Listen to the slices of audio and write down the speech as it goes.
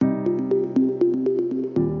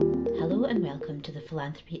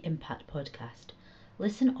Philanthropy Impact podcast.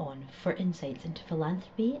 Listen on for insights into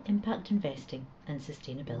philanthropy, impact investing, and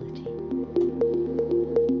sustainability.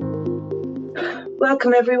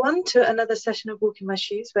 Welcome everyone to another session of Walk in My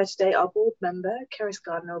Shoes, where today our board member, Ceris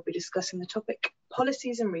Gardner, will be discussing the topic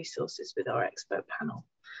Policies and Resources with our expert panel.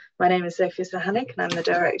 My name is Sophia Sahanik and I'm the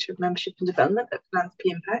Director of Membership and Development at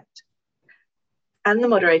Philanthropy Impact and the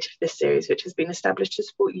moderator for this series, which has been established to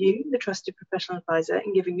support you, the trusted professional advisor,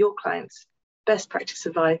 in giving your clients best practice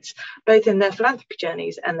advice, both in their philanthropy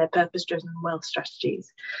journeys and their purpose-driven wealth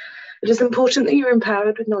strategies. It is important that you're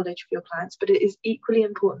empowered with knowledge for your clients, but it is equally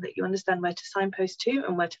important that you understand where to signpost to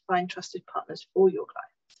and where to find trusted partners for your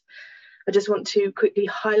clients. I just want to quickly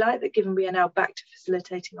highlight that given we are now back to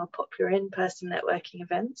facilitating our popular in-person networking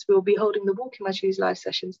events, we will be holding the Walk in My Shoes live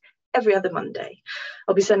sessions every other Monday.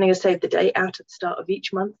 I'll be sending a save the date out at the start of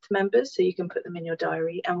each month to members so you can put them in your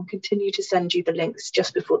diary, and we'll continue to send you the links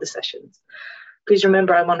just before the sessions. Please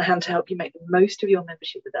remember, I'm on hand to help you make the most of your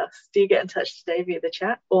membership with us. Do get in touch today via the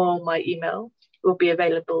chat, or my email will be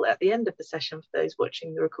available at the end of the session for those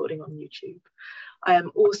watching the recording on YouTube. I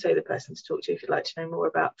am also the person to talk to if you'd like to know more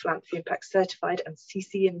about Philanthropy Impact certified and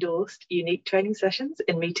CC endorsed unique training sessions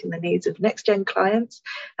in meeting the needs of next-gen clients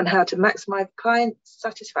and how to maximize client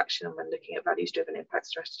satisfaction when looking at values-driven impact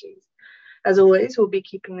strategies. As always, we'll be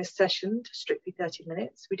keeping this session to strictly 30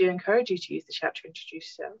 minutes. We do encourage you to use the chat to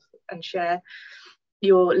introduce yourself and share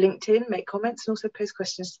your LinkedIn, make comments, and also pose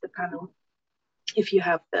questions to the panel if you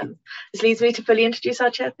have them. This leads me to fully introduce our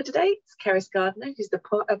chair for today. It's Ceris Gardner, who's the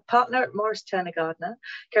partner at Maurice Turnor Gardner.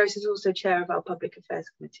 Ceris is also chair of our Public Affairs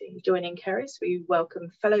Committee. Joining Ceris, we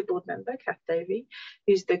welcome fellow board member Cath Dovey,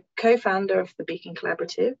 who's the co-founder of the Beacon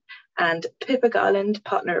Collaborative, and Pippa Garland,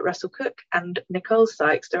 partner at Russell Cooke, and Nicole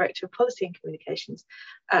Sykes, director of policy and communications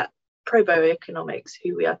at Pro Bono Economics,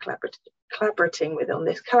 who we are collaborating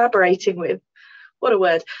with. What a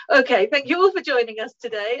word. Okay, thank you all for joining us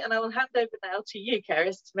today, and I will hand over now to you,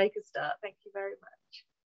 Ceris, to make a start. Thank you very much.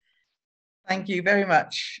 Thank you very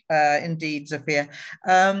much indeed, Sophia.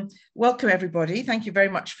 Welcome, everybody. Thank you very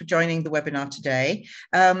much for joining the webinar today.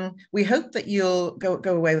 We hope that you'll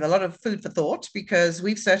go away with a lot of food for thought, because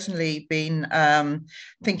we've certainly been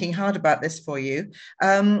thinking hard about this for you.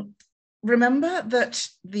 Remember that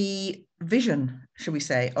the vision, shall we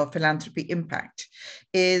say, of Philanthropy Impact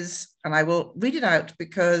is, and I will read it out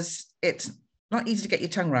because it's not easy to get your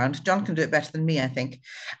tongue around. John can do it better than me, I think.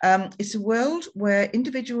 It's a world where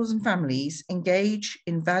individuals and families engage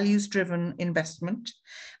in values-driven investment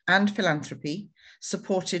and philanthropy,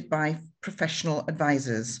 supported by professional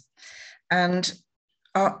advisors. And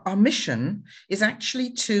our mission is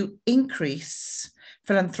actually to increase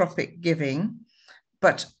philanthropic giving,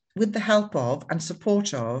 but with the help of and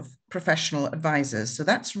support of professional advisors. So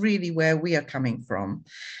that's really where we are coming from.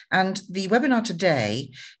 And the webinar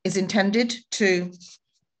today is intended to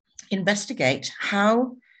investigate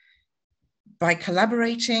how, by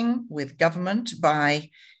collaborating with government, by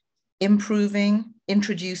introducing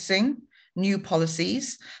new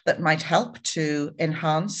policies that might help to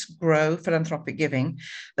enhance, grow philanthropic giving,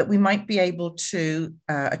 that we might be able to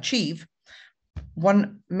achieve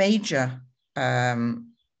one major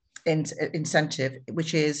incentive,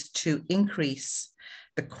 which is to increase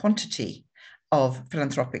the quantity of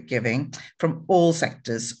philanthropic giving from all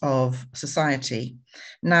sectors of society.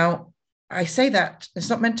 Now, I say that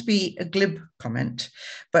it's not meant to be a glib comment,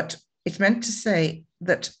 but it's meant to say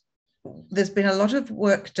that there's been a lot of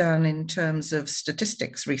work done in terms of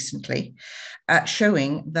statistics recently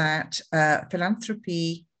showing that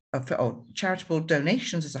philanthropy or charitable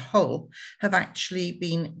donations as a whole have actually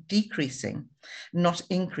been decreasing, not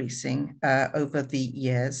increasing over the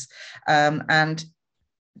years. And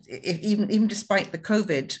even despite the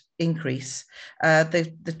COVID increase,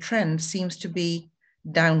 the trend seems to be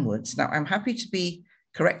downwards. Now, I'm happy to be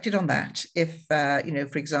corrected on that if,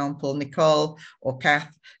 for example, Nicole or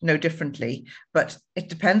Cath know differently, but it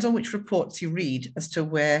depends on which reports you read as to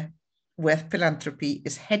where philanthropy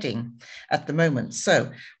is heading at the moment.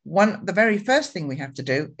 So the very first thing we have to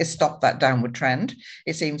do is stop that downward trend,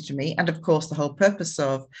 it seems to me. And of course, the whole purpose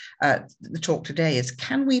of the talk today is,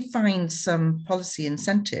 can we find some policy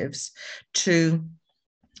incentives to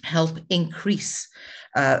help increase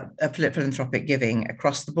philanthropic giving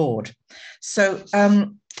across the board? So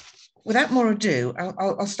without more ado,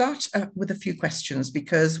 I'll start with a few questions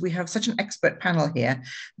because we have such an expert panel here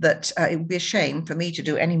that it would be a shame for me to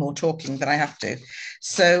do any more talking than I have to.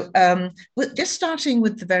 So just starting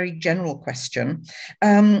with the very general question,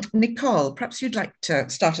 Nicole, perhaps you'd like to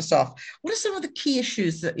start us off. What are some of the key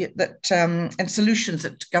issues and solutions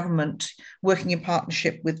that government, working in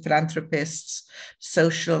partnership with philanthropists,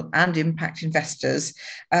 social and impact investors,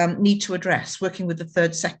 need to address, working with the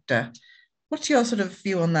third sector? What's your sort of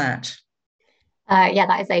view on that? Yeah,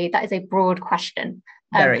 that is a broad question.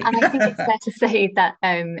 And I think it's fair to say that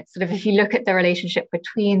sort of if you look at the relationship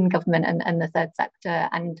between government and the third sector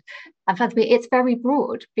and philanthropy, it's very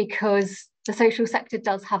broad because the social sector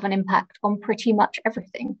does have an impact on pretty much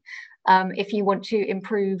everything. If you want to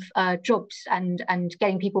improve jobs and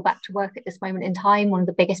getting people back to work at this moment in time, one of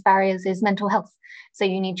the biggest barriers is mental health. So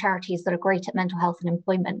you need charities that are great at mental health and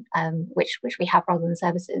employment, which we have rather than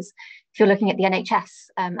services. If you're looking at the NHS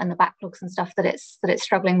and the backlogs and stuff that it's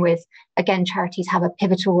struggling with, again, charities have a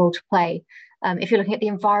pivotal role to play. If you're looking at the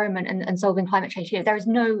environment and solving climate change, there is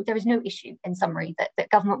no issue, in summary, that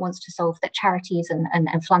government wants to solve that charities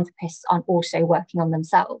and philanthropists aren't also working on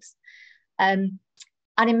themselves.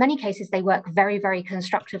 And in many cases, they work very, very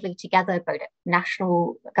constructively together, both at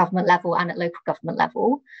national government level and at local government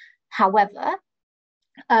level. However,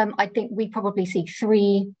 I think we probably see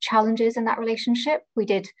three challenges in that relationship. We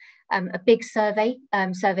did a big survey,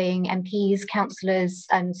 surveying MPs, councillors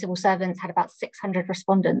and civil servants, had about 600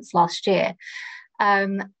 respondents last year.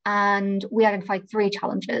 And we identified three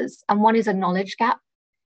challenges. And one is a knowledge gap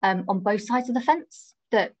on both sides of the fence,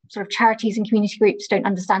 that sort of charities and community groups don't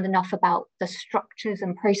understand enough about the structures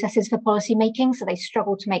and processes for policy making, so they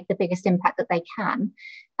struggle to make the biggest impact that they can.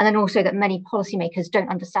 And then also that many policymakers don't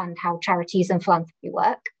understand how charities and philanthropy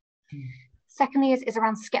work. Secondly is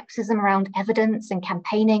around skepticism around evidence and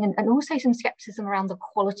campaigning, and also some skepticism around the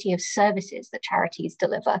quality of services that charities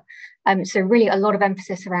deliver. So really a lot of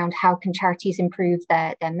emphasis around how can charities improve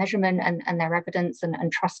their measurement and their evidence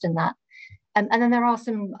and trust in that. And then there are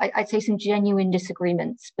I'd say some genuine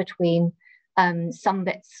disagreements between some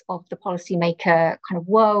bits of the policymaker kind of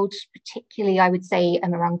world, particularly I would say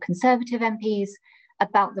around Conservative MPs,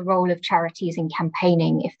 about the role of charities in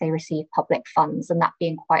campaigning if they receive public funds, and that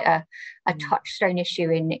being quite a touchstone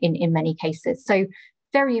issue in many cases. So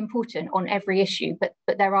very important on every issue, but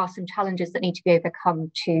there are some challenges that need to be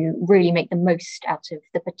overcome to really make the most out of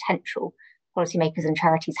the potential policymakers and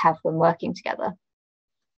charities have when working together.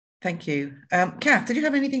 Thank you. Cath, did you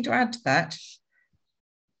have anything to add to that?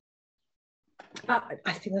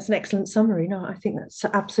 I think that's an excellent summary. No, I think that's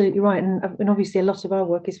absolutely right. And obviously a lot of our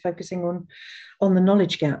work is focusing on the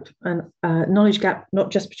knowledge gap, and knowledge gap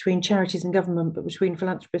not just between charities and government, but between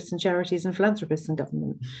philanthropists and charities and philanthropists and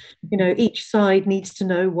government. Each side needs to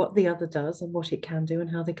know what the other does and what it can do and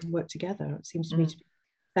how they can work together. It seems to me to be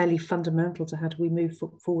fairly fundamental to how do we move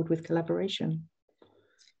forward with collaboration.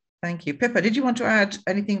 Thank you. Pippa, did you want to add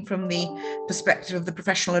anything from the perspective of the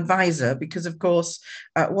professional advisor? Because, of course,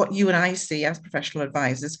 what you and I see as professional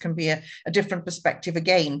advisors can be a different perspective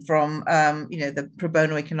again from, the Pro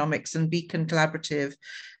Bono Economics and Beacon Collaborative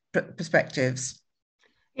perspectives.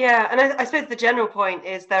 Yeah, and I suppose the general point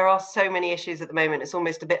is there are so many issues at the moment. It's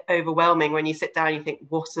almost a bit overwhelming when you sit down, you think,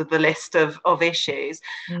 what are the list of issues?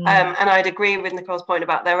 And I'd agree with Nicole's point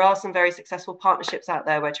about there are some very successful partnerships out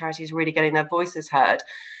there where charities are really getting their voices heard.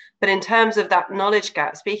 But in terms of that knowledge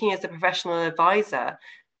gap, speaking as a professional advisor,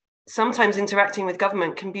 sometimes interacting with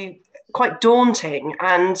government can be quite daunting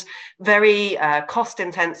and very cost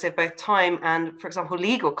intensive, both time and, for example,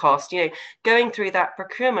 legal cost. Going through that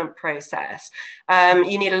procurement process,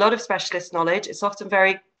 you need a lot of specialist knowledge. It's often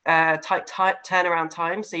very tight turnaround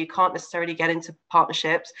time, so you can't necessarily get into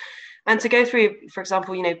partnerships. And to go through, for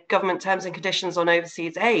example, government terms and conditions on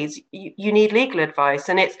overseas aid, you need legal advice.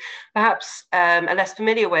 And it's perhaps a less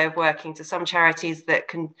familiar way of working to some charities that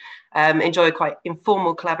can enjoy quite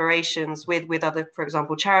informal collaborations with other, for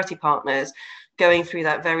example, charity partners, going through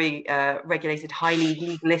that very regulated, highly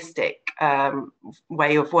legalistic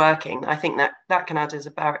way of working. I think that can act as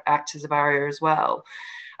a barrier as well.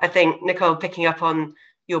 I think, Nicole, picking up on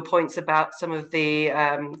your points about some of the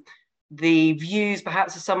views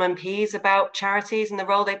perhaps of some MPs about charities and the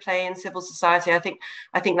role they play in civil society. I think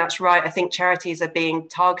that's right. I think charities are being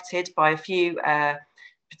targeted by a few,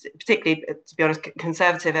 particularly, to be honest,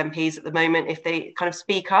 Conservative MPs at the moment, if they kind of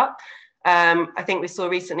speak up. I think we saw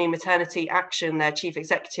recently Maternity Action, their chief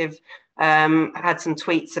executive, had some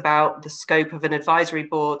tweets about the scope of an advisory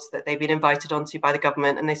board that they've been invited onto by the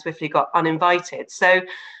government, and they swiftly got uninvited. So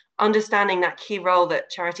understanding that key role that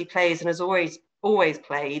charity plays and has always always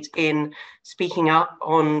played in speaking up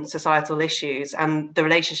on societal issues, and the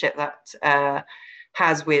relationship that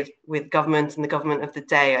has with government and the government of the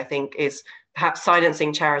day, I think, is perhaps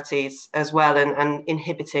silencing charities as well, and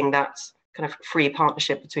inhibiting that kind of free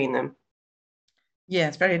partnership between them. Yeah,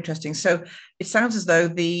 it's very interesting. So it sounds as though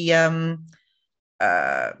the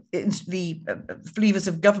levers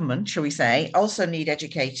of government, shall we say, also need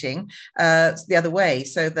educating the other way,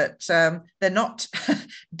 so that they're not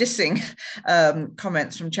dissing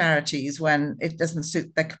comments from charities when it doesn't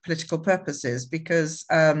suit their political purposes, because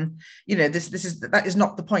that is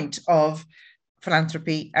not the point of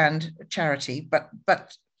philanthropy and charity, but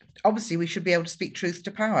obviously we should be able to speak truth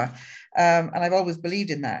to power, and I've always believed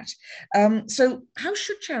in that. So how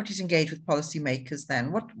should charities engage with policymakers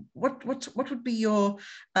then? What would be your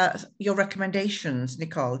recommendations,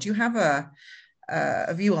 Nicole? Do you have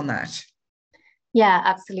a view on that? Yeah,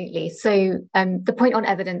 absolutely. So the point on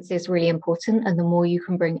evidence is really important, and the more you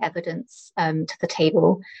can bring evidence to the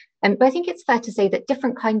table. But I think it's fair to say that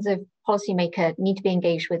different kinds of policymaker need to be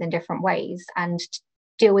engaged with in different ways and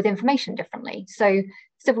deal with information differently. So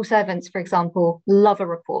civil servants, for example, love a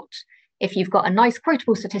report. If you've got a nice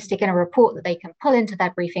quotable statistic in a report that they can pull into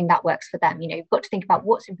their briefing, that works for them. You've got to think about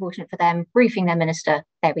what's important for them, briefing their minister,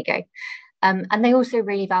 there we go. And they also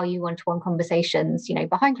really value one-to-one conversations,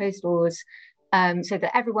 behind closed doors, so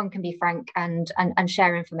that everyone can be frank and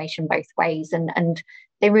share information both ways. And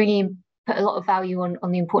they really put a lot of value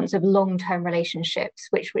on the importance of long-term relationships,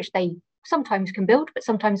 which they sometimes can build, but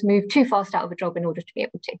sometimes move too fast out of a job in order to be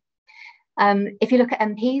able to. If you look at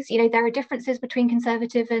MPs, there are differeces between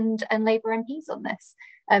Conservative and Labour MPs on this.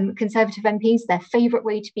 Conservative MPs, their favourite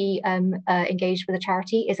way to be engaged with a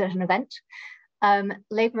charity is at an event.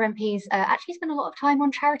 Labour MPs actually spend a lot of time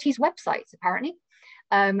on charities' websites, apparently.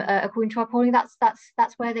 According to our polling, that's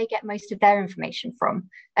where they get most of their information from.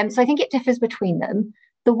 So I think it differs between them.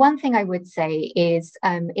 The one thing I would say is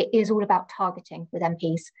it is all about targeting with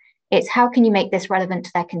MPs. It's how can you make this relevant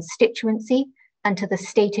to their constituency and to the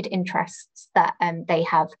stated interests that they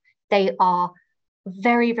have. They are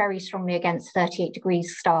very, very strongly against 38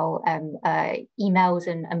 degrees style emails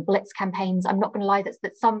and blitz campaigns. I'm not going to lie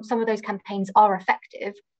that some of those campaigns are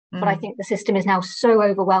effective, but I think the system is now so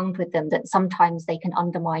overwhelmed with them that sometimes they can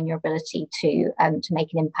undermine your ability to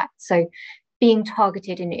make an impact. So being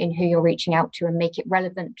targeted in who you're reaching out to and make it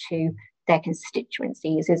relevant to their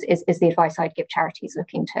constituencies is the advice I'd give charities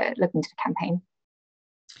looking to campaign.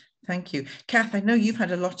 Thank you. Cath, I know you've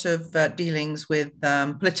had a lot of dealings with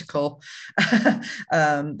the political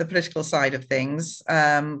side of things,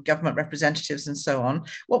 government representatives and so on.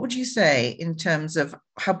 What would you say in terms of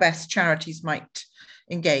how best charities might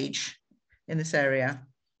engage in this area?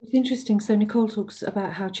 It's interesting. So Nicole talks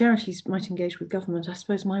about how charities might engage with government. I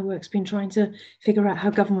suppose my work's been trying to figure out how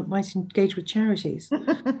government might engage with charities.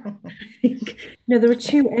 I think, there are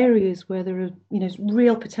two areas where there are,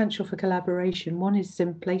 real potential for collaboration. One is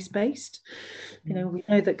place-based. We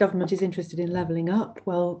know that government is interested in levelling up.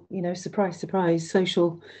 Well, surprise, surprise,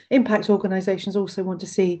 social impact organisations also want to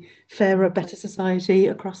see fairer, better society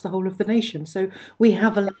across the whole of the nation. So we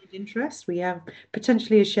have aligned interest. We have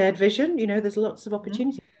potentially a shared vision. There's lots of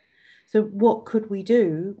opportunities. So what could we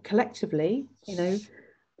do collectively,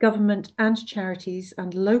 government and charities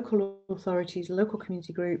and local authorities, local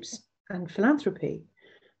community groups and philanthropy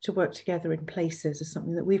to work together in places is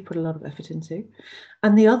something that we've put a lot of effort into.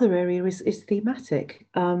 And the other area is thematic.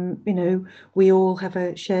 We all have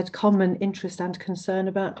a shared common interest and concern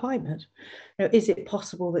about climate. Is it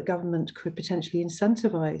possible that government could potentially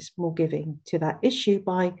incentivise more giving to that issue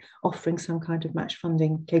by offering some kind of match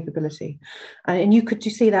funding capability? And you could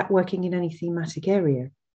see that working in any thematic area.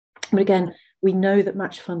 But again, we know that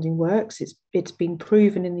match funding works. It's been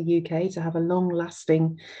proven in the UK to have a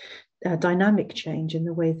long-lasting dynamic change in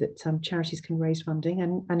the way that charities can raise funding,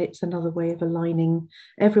 and it's another way of aligning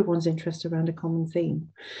everyone's interest around a common theme.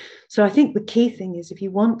 So I think the key thing is, if you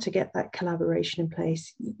want to get that collaboration in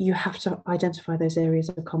place, you have to identify those areas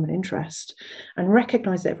of common interest and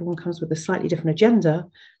recognise that everyone comes with a slightly different agenda,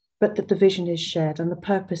 but that the vision is shared and the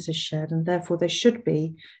purpose is shared, and therefore there should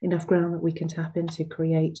be enough ground that we can tap into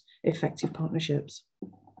create effective partnerships.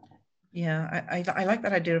 Yeah, I like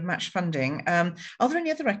that idea of match funding. Are there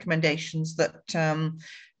any other recommendations that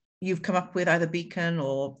you've come up with, either Beacon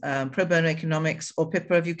or Pro Bono Economics or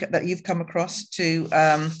Pippa, that you've come across to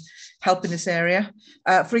help in this area?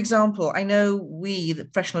 For example, I know we, the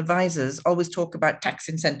professional advisors, always talk about tax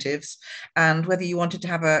incentives, and whether you wanted to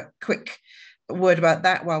have a quick word about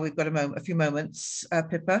that while we've got a few moments,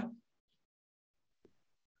 Pippa.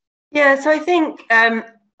 Yeah, so I think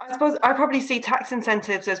I suppose I probably see tax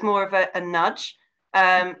incentives as more of a nudge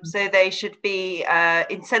So they should be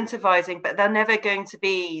incentivizing, but they're never going to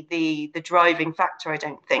be the driving factor, I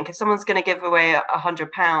don't think. If someone's going to give away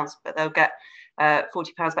 £100, but they'll get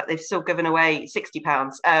 £40 back, they've still given away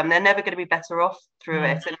 £60. They're never going to be better off through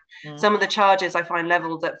it. And some of the charges I find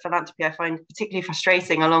levelled at philanthropy, I find particularly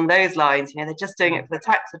frustrating along those lines. They're just doing it for the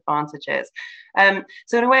tax advantages.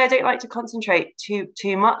 So in a way, I don't like to concentrate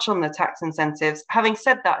too much on the tax incentives. Having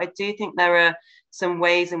said that, I do think there are some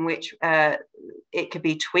ways in which it could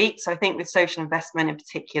be tweaked. So I think with social investment in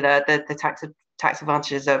particular, the tax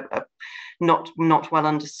advantages are not well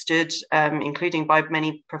understood, including by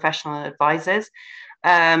many professional advisors.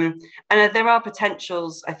 And there are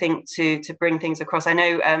potentials, I think, to bring things across. I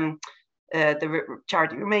know the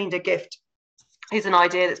charity remainder gift is an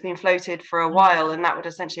idea that's been floated for a while, and that would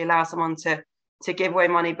essentially allow someone to give away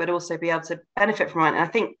money, but also be able to benefit from it. And I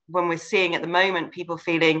think when we're seeing at the moment people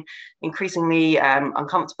feeling increasingly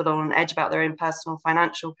uncomfortable on edge about their own personal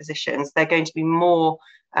financial positions, they're going to be more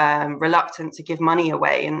reluctant to give money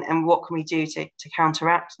away. And what can we do to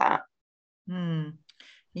counteract that?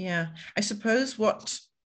 Yeah, I suppose what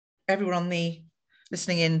everyone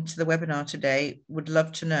listening in to the webinar today would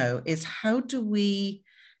love to know is, how do we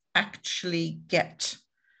actually get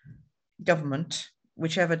government,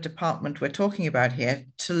 whichever department we're talking about here,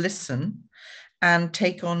 to listen and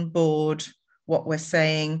take on board what we're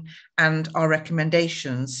saying and our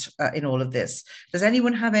recommendations in all of this? Does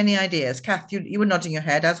anyone have any ideas? Cath, you were nodding your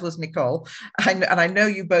head, as was Nicole, and I know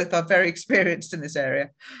you both are very experienced in this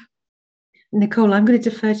area. Nicole, I'm going to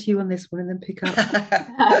defer to you on this one and then pick up.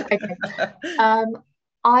 Okay.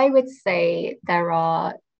 I would say there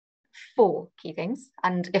are 4 key things,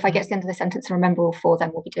 and if I get to the end of the sentence and remember all 4,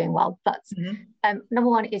 then we'll be doing well. But number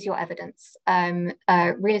 1 is your evidence.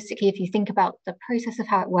 Realistically, if you think about the process of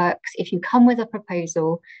how it works, if you come with a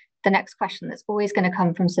proposal, the next question that's always going to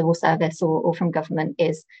come from civil service or from government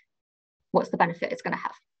is, what's the benefit it's going to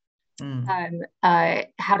have?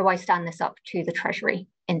 How do I stand this up to the Treasury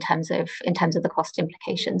in terms of the cost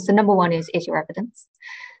implications? So number 1 is your evidence.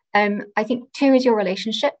 I think 2 is your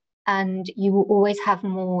relationship. And you will always have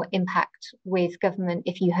more impact with government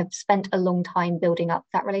if you have spent a long time building up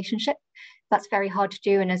that relationship. That's very hard to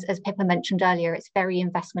do. And as Pippa mentioned earlier, it's very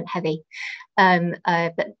investment heavy.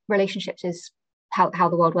 But relationships is how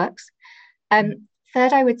the world works.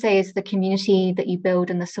 Third, I would say, is the community that you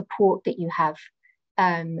build and the support that you have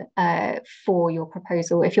for your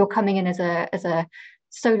proposal. If you're coming in as a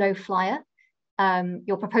solo flyer,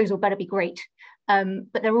 your proposal better be great.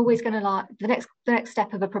 But they're always going to the next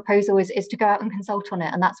step of a proposal is to go out and consult on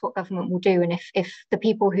it, and that's what government will do. And if the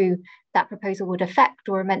people who that proposal would affect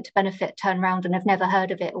or are meant to benefit turn around and have never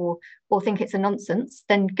heard of it or think it's a nonsense,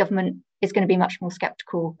 then government is going to be much more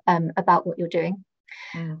sceptical about what you're doing.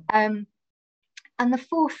 And the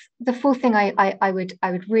fourth thing I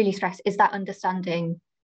would really stress is that understanding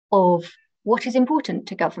of what is important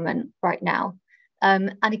to government right now.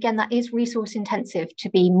 And again, that is resource intensive to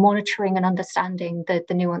be monitoring and understanding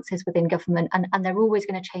the nuances within government, and they're always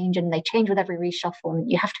going to change, and they change with every reshuffle,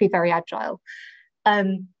 and you have to be very agile.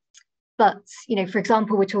 But for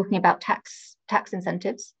example, we're talking about tax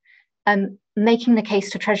incentives. Making the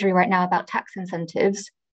case to Treasury right now about tax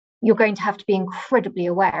incentives, you're going to have to be incredibly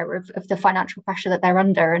aware of the financial pressure that they're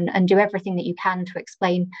under, and do everything that you can to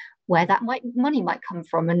explain where that money might come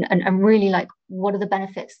from, and really what are the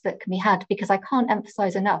benefits that can be had, because I can't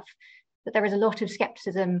emphasize enough that there is a lot of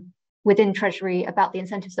skepticism within Treasury about the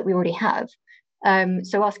incentives that we already have.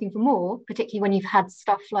 So asking for more, particularly when you've had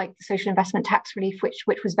stuff like the social investment tax relief,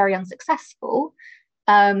 which was very unsuccessful,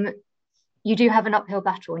 you do have an uphill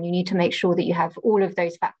battle, and you need to make sure that you have all of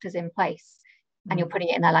those factors in place, and you're putting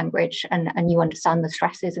it in their language, and you understand the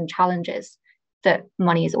stresses and challenges that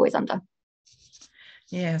money is always under.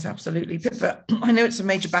 Yes, absolutely. Pippa, I know it's a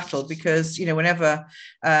major battle because, whenever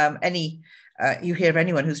you hear of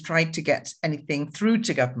anyone who's tried to get anything through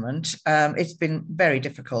to government, it's been very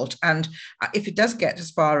difficult. And if it does get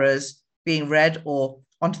as far as being read or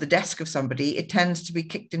onto the desk of somebody, it tends to be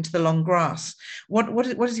kicked into the long grass. What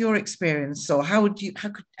is your experience? Or how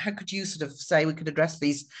could you sort of say we could address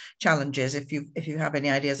these challenges if you have any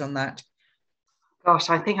ideas on that?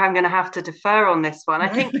 Gosh, I think I'm going to have to defer on this one. I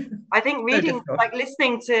think reading,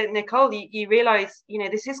 listening to Nicole, you realise,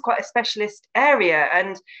 this is quite a specialist area,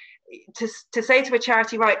 and to say to a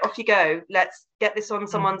charity, right, off you go, let's get this on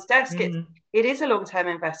someone's desk. It is a long-term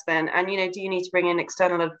investment, and do you need to bring in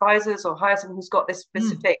external advisors or hire someone who's got this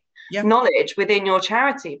specific knowledge within your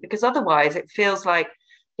charity? Because otherwise, it feels like,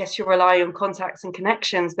 yes, you're relying on contacts and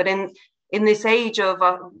connections, but in in this age of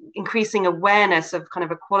increasing awareness of kind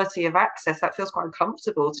of equality of access, that feels quite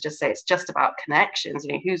uncomfortable to just say it's just about connections.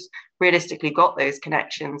 You know, who's realistically got those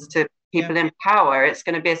connections to people in power? It's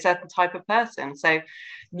going to be a certain type of person. So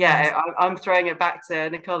I'm throwing it back to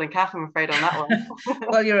Nicole and Cath, I'm afraid, on that one.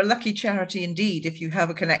 Well, you're a lucky charity indeed if you have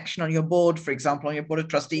a connection on your board, for example, on your board of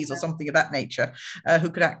trustees or something of that nature, who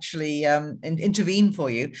could actually intervene for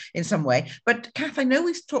you in some way. But Cath, I know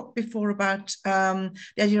we've talked before about the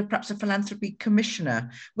idea of perhaps a philanthropy commissioner.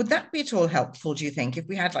 Would that be at all helpful, do you think, if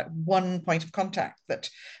we had like one point of contact that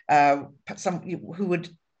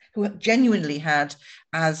who genuinely had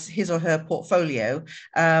as his or her portfolio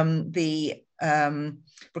the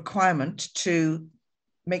requirement to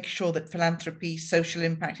make sure that philanthropy, social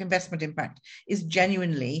impact, investment impact is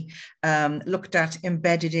genuinely looked at,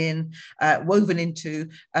 embedded in, woven into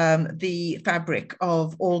the fabric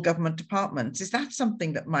of all government departments? Is that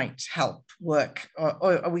something that might help work,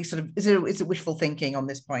 or are we sort of, is it wishful thinking on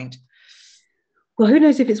this point? Well, who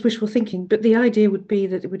knows if it's wishful thinking, but the idea would be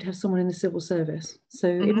that it would have someone in the civil service. So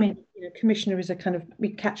it may, commissioner is a kind of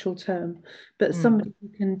catch-all term, but somebody who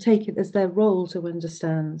can take it as their role to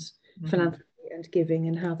understand philanthropy and giving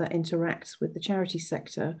and how that interacts with the charity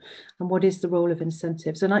sector and what is the role of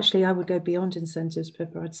incentives. And actually, I would go beyond incentives,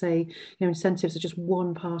 Pippa. I'd say, incentives are just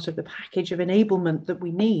one part of the package of enablement that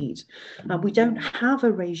we need. We don't have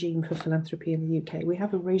a regime for philanthropy in the UK. We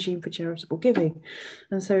have a regime for charitable giving.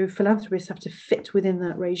 And so philanthropists have to fit within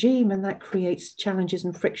that regime, and that creates challenges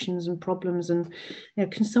and frictions and problems. And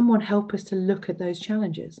can someone help us to look at those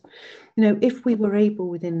challenges? If we were able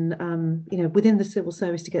within the civil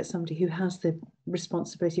service to get somebody who has the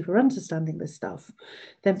responsibility for understanding this stuff,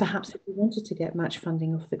 then perhaps if we wanted to get match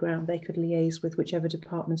funding off the ground, they could liaise with whichever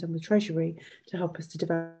department and with Treasury to help us to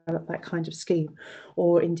develop that kind of scheme.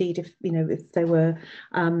 Or indeed, if there were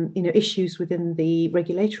issues within the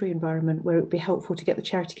regulatory environment where it would be helpful to get the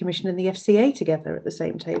Charity Commission and the FCA together at the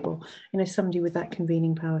same table, somebody with that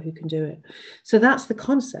convening power who can do it. So that's the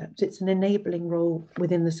concept. It's an enabling role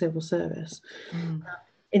within the civil service.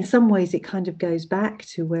 In some ways, it kind of goes back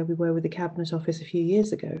to where we were with the Cabinet Office a few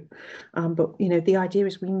years ago. But the idea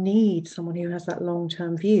is we need someone who has that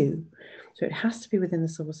long-term view. So it has to be within the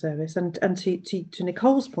civil service. And to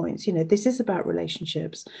Nicole's point, this is about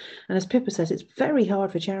relationships. And as Pippa says, it's very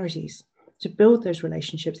hard for charities to build those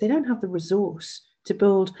relationships. They don't have the resource to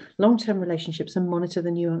build long-term relationships and monitor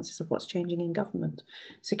the nuances of what's changing in government.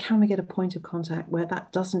 So can we get a point of contact where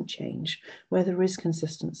that doesn't change, where there is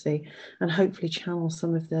consistency, and hopefully channel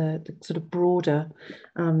some of the sort of broader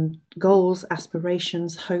goals,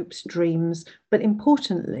 aspirations, hopes, dreams, but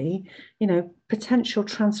importantly, potential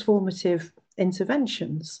transformative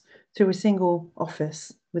interventions through a single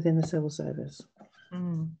office within the civil service.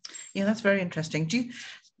 Yeah, that's very interesting. Do you,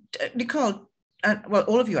 Nicole, well,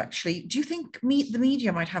 all of you actually, do you think the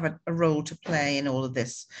media might have a role to play in all of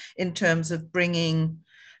this in terms of bringing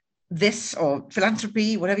this, or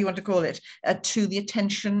philanthropy, whatever you want to call it, to the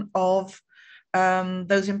attention of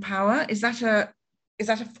those in power? Is that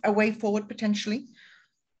a way forward potentially?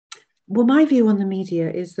 Well, my view on the media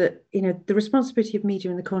is that, the responsibility of media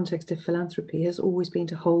in the context of philanthropy has always been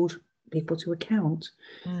to hold people to account,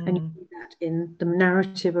 and you see that in the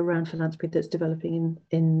narrative around philanthropy that's developing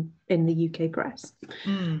in the UK press.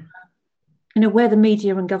 Where the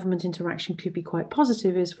media and government interaction could be quite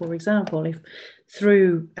positive is, for example, if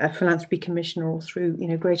through a philanthropy commissioner or through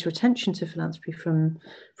greater attention to philanthropy from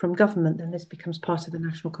government, then this becomes part of the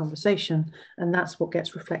national conversation, and that's what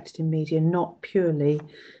gets reflected in media, not purely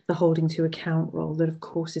the holding to account role that, of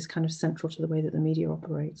course, is kind of central to the way that the media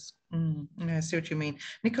operates. I see what you mean.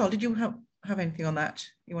 Nicole, did you have anything on that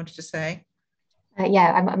you wanted to say?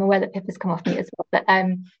 Yeah, I'm aware that Pippa's come off mute as well. But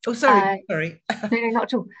oh, sorry. No,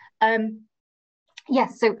 not at all.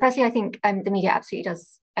 Yes, so firstly, I think the media absolutely does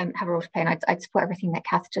have a role to play, and I'd support everything that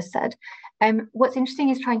Cath just said. What's interesting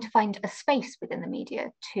is trying to find a space within the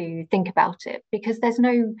media to think about it, because there's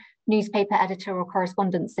no newspaper editor or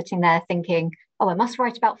correspondent sitting there thinking, oh, I must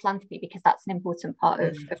write about philanthropy because that's an important part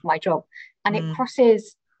of my job. And it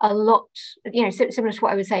crosses a lot, similar to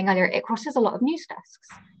what I was saying earlier, it crosses a lot of news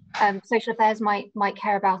desks. Social affairs might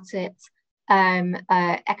care about it.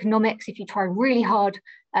 Economics, if you try really hard,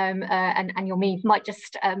 and your me might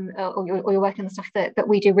just, or you're working on the stuff that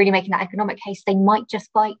we do, really making that economic case, they might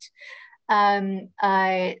just bite.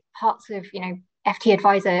 Parts of, FT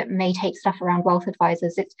Advisor may take stuff around wealth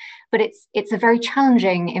advisors. It's a very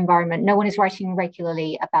challenging environment. No one is writing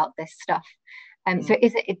regularly about this stuff. So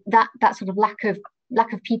is it that sort of lack of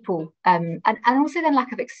people, and also then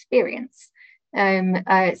lack of experience.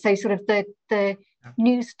 So sort of the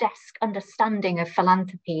news desk understanding of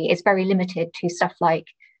philanthropy is very limited to stuff like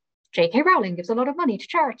J.K. Rowling gives a lot of money to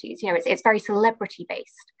charities. You know, it's very celebrity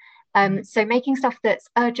based. So making stuff that's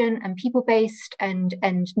urgent and people based and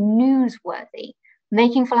newsworthy,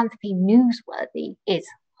 making philanthropy newsworthy is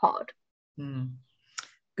hard.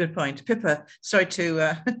 Good point. Pippa, sorry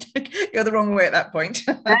to go the wrong way at that point.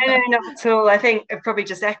 No, not at all. I think probably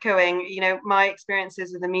just echoing, you know, my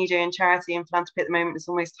experiences with the media and charity and philanthropy at the moment is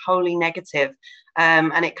almost wholly negative.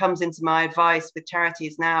 And it comes into my advice with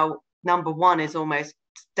charities now. Number one is almost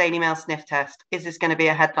Daily Mail sniff test. Is this going to be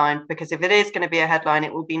a headline? Because if it is going to be a headline,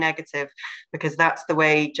 it will be negative, because that's the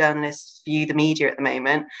way journalists view the media at the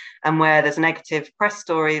moment. And where there's a negative press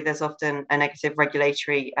story, there's often a negative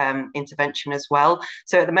regulatory intervention as well.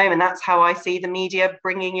 So at the moment, that's how I see the media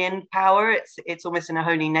bringing in power. It's almost in a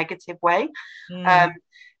wholly negative way.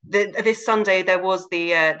 This Sunday there was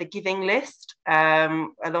the giving list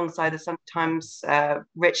alongside the sometimes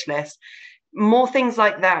rich list. More things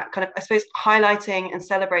like that, kind of, I suppose, highlighting and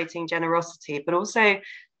celebrating generosity, but also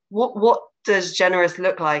what does generous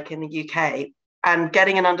look like in the UK, and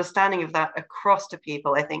getting an understanding of that across to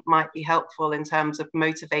people, I think might be helpful in terms of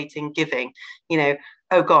motivating giving. You know,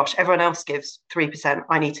 oh gosh, everyone else gives 3%,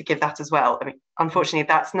 I need to give that as well. I mean, unfortunately,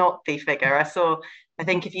 that's not the figure. I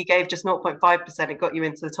think if you gave just 0.5%, it got you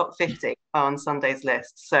into the top 50 on Sunday's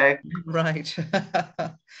list. So right.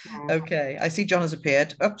 Okay, I see John has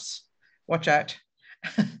appeared. Oops. Watch out.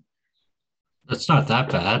 That's not that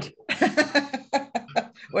bad.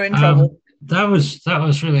 We're in trouble. That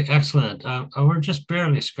was really excellent. We're just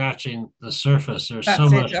barely scratching the surface. There's so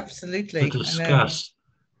much absolutely to discuss.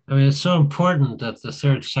 I mean, it's so important that the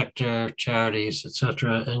third sector, charities,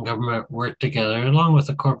 etc., and government work together, along with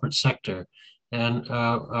the corporate sector, and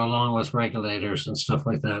along with regulators and stuff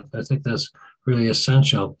like that. I think that's really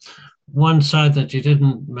essential. One side that you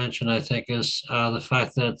didn't mention, I think, is the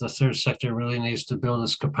fact that the third sector really needs to build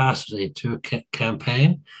its capacity to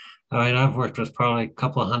campaign. I mean, I've worked with probably a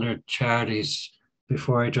couple of hundred charities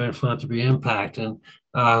before I joined Philanthropy Impact, and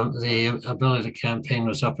the ability to campaign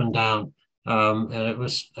was up and down.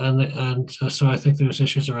 And so I think there's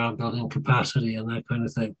issues around building capacity and that kind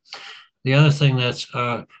of thing. The other thing that's,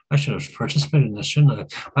 I should have participated in this,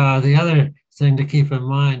 shouldn't I? The other thing to keep in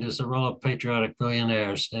mind is the role of patriotic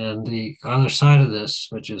billionaires and the other side of this,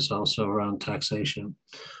 which is also around taxation.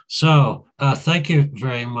 So thank you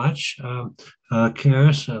very much,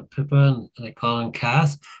 Ceris, Pippa, and Nicole, and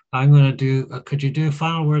Cath. I'm going to do, could you do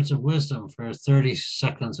final words of wisdom for 30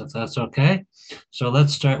 seconds, if that's okay? So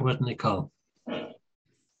let's start with Nicole.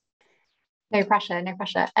 No pressure, no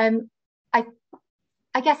pressure.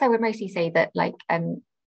 I guess I would mostly say that, like,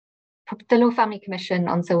 the Law Family Commission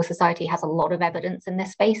on Civil Society has a lot of evidence in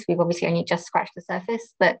this space. We've obviously only just scratched the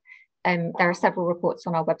surface, but there are several reports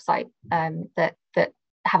on our website that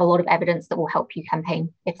have a lot of evidence that will help you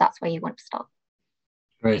campaign, if that's where you want to start.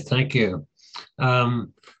 Great, thank you.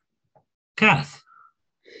 Cath.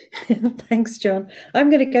 Thanks, John. I'm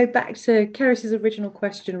going to go back to Ceris's original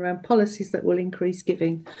question around policies that will increase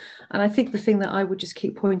giving. And I think the thing that I would just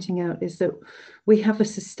keep pointing out is that we have a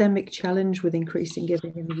systemic challenge with increasing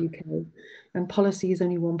giving in the UK, and policy is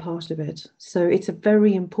only one part of it. So it's a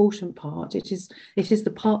very important part. It is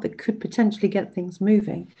the part that could potentially get things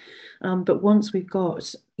moving. But once we've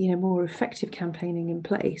got, more effective campaigning in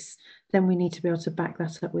place, then we need to be able to back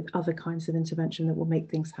that up with other kinds of intervention that will make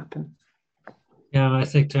things happen. Yeah, and I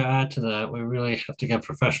think to add to that, we really have to get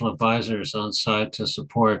professional advisors on site to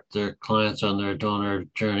support their clients on their donor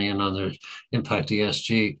journey and on their impact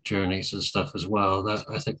ESG journeys and stuff as well.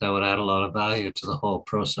 I think that would add a lot of value to the whole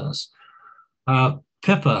process.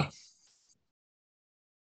 Pippa.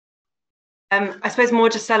 I suppose more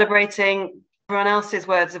just celebrating everyone else's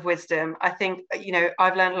words of wisdom. I think,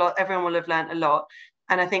 I've learned a lot, everyone will have learned a lot.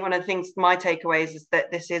 And I think one of the things, my takeaways is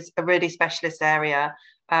that this is a really specialist area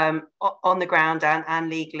on the ground and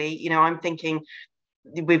legally. I'm thinking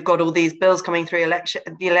we've got all these bills coming through,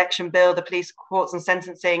 the election bill, the police courts and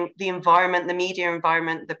sentencing, the environment, the media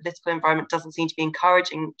environment, the political environment doesn't seem to be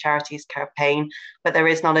encouraging charities campaign, but there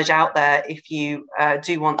is knowledge out there if you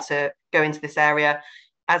do want to go into this area.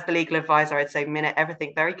 As the legal advisor, I'd say minute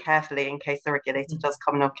everything very carefully in case the regulator does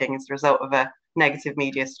come knocking as a result of a negative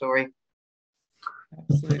media story.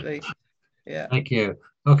 Absolutely. Yeah. Thank you.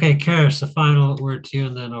 Okay, Ceris, the final word to you,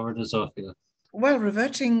 and then over to Zofia. Well,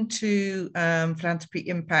 reverting to Philanthropy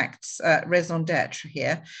Impact's raison d'etre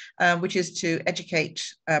here, which is to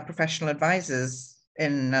educate professional advisors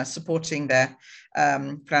in supporting their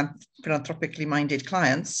philanthropically minded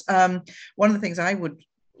clients. One of the things I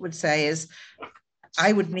would say is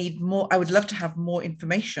I would love to have more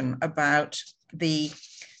information about the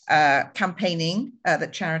campaigning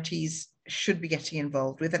that charities should be getting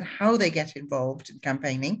involved with and how they get involved in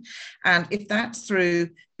campaigning. And if that's through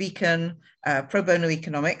Beacon, Pro Bono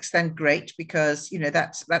Economics, then great, because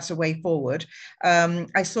that's a way forward.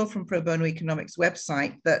 I saw from Pro Bono Economics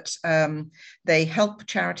website that they help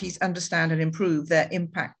charities understand and improve their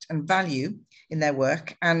impact and value in their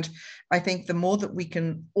work. And I think the more that we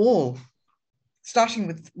can all, starting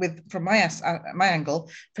with from my angle,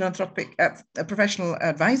 philanthropic professional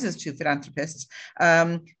advisors to philanthropists,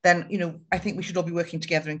 then I think we should all be working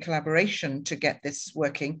together in collaboration to get this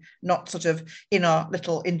working, not sort of in our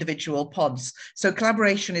little individual pods. So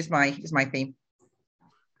collaboration is my theme.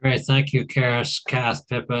 Great, thank you, Ceris, Cath,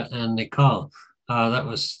 Pippa, and Nicole. That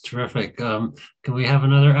was terrific. Can we have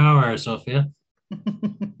another hour, Sophia?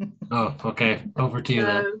 Oh, okay. Over to you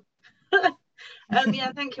then.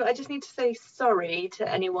 Yeah, thank you. I just need to say sorry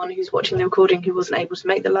to anyone who's watching the recording who wasn't able to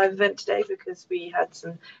make the live event today, because we had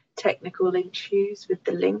some technical issues with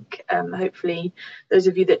the link. Hopefully those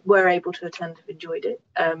of you that were able to attend have enjoyed it.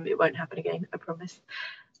 It won't happen again, I promise.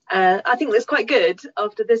 I think that's quite good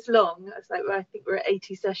after this long. It's like, I think we're at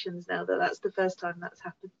 80 sessions now, that's the first time that's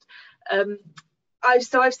happened. I've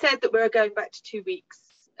said that we're going back to 2 weeks,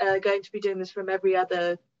 going to be doing this from every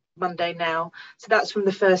other Monday now, so that's from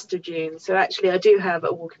the 1st of June. So actually I do have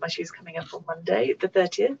a walk in my shoes coming up on Monday the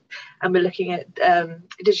 30th, and we're looking at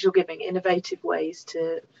digital giving, innovative ways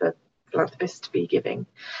for philanthropists to be giving.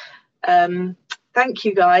 Thank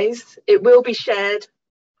you guys. It will be shared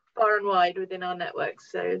far and wide within our network,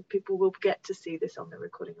 so people will get to see this on the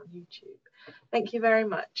recording on YouTube. Thank you very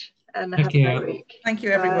much, and have a great week. Thank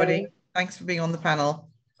you, everybody. Bye. Thanks for being on the panel.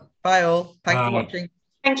 Bye all. Thanks for watching.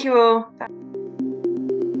 Thank you all. Bye.